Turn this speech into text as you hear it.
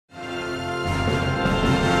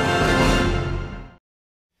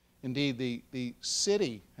Indeed, the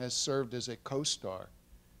city has served as a co-star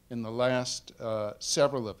in the last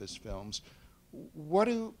several of his films. What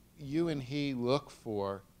do you and he look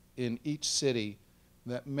for in each city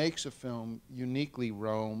that makes a film uniquely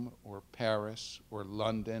Rome or Paris or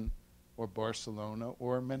London or Barcelona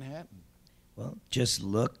or Manhattan? Well, just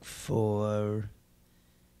look for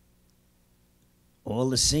all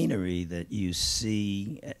the scenery that you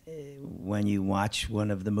see when you watch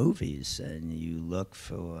one of the movies, and you look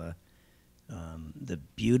for the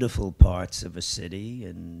beautiful parts of a city,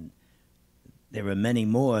 and there are many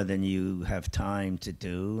more than you have time to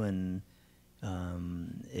do, and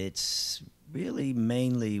it's really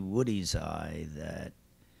mainly Woody's eye that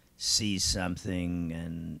sees something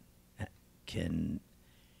and can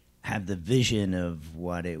have the vision of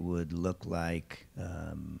what it would look like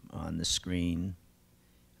on the screen.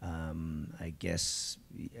 I guess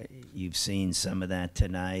you've seen some of that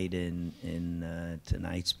tonight in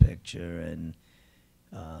tonight's picture, and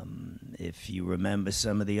if you remember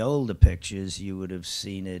some of the older pictures, you would have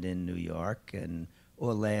seen it in New York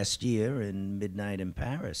or last year in Midnight in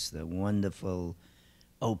Paris, the wonderful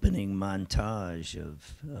opening montage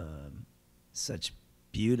of such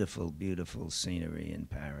beautiful, beautiful scenery in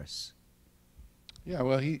Paris. Yeah,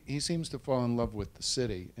 well, he seems to fall in love with the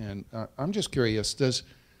city, and I'm just curious,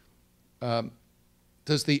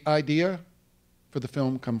 does the idea for the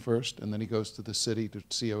film come first, and then he goes to the city to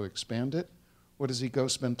see how expand it, or does he go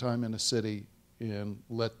spend time in a city and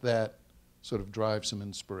let that sort of drive some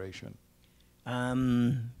inspiration?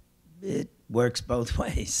 It works both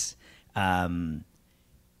ways.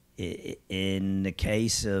 In the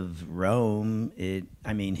case of Rome,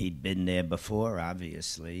 I mean, he'd been there before,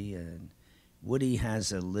 obviously, and Woody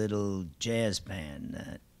has a little jazz band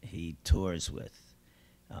that he tours with.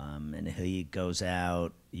 And he goes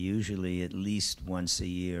out usually at least once a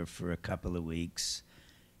year for a couple of weeks.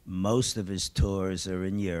 Most of his tours are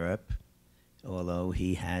in Europe, although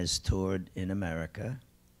he has toured in America.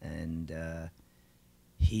 And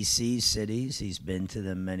he sees cities, he's been to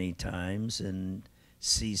them many times, and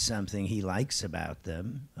sees something he likes about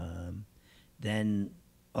them. Then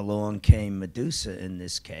along came Medusa in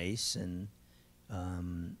this case, and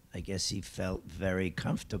I guess he felt very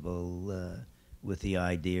comfortable with the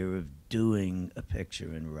idea of doing a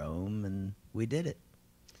picture in Rome, and we did it.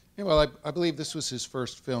 Yeah, well, I believe this was his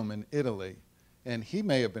first film in Italy, and he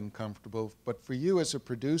may have been comfortable, but for you as a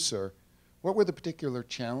producer, what were the particular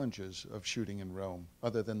challenges of shooting in Rome,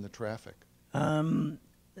 other than the traffic?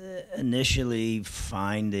 Initially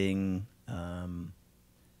finding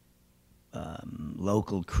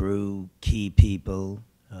local crew, key people,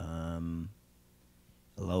 a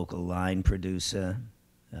local line producer,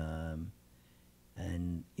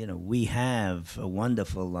 and, you know, we have a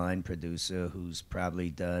wonderful line producer who's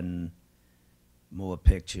probably done more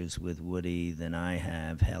pictures with Woody than I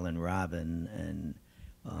have, Helen Robin,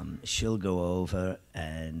 and she'll go over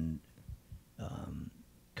and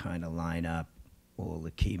kind of line up all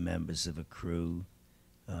the key members of a crew.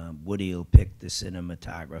 Woody will pick the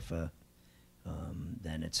cinematographer.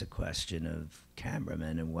 Then it's a question of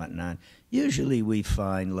cameramen and whatnot. Usually we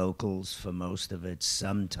find locals for most of it.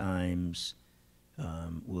 Sometimes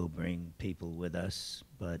we'll bring people with us,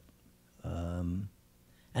 but and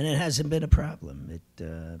it hasn't been a problem.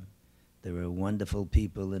 There are wonderful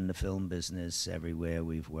people in the film business everywhere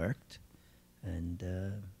we've worked, and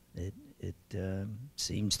it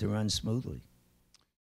seems to run smoothly.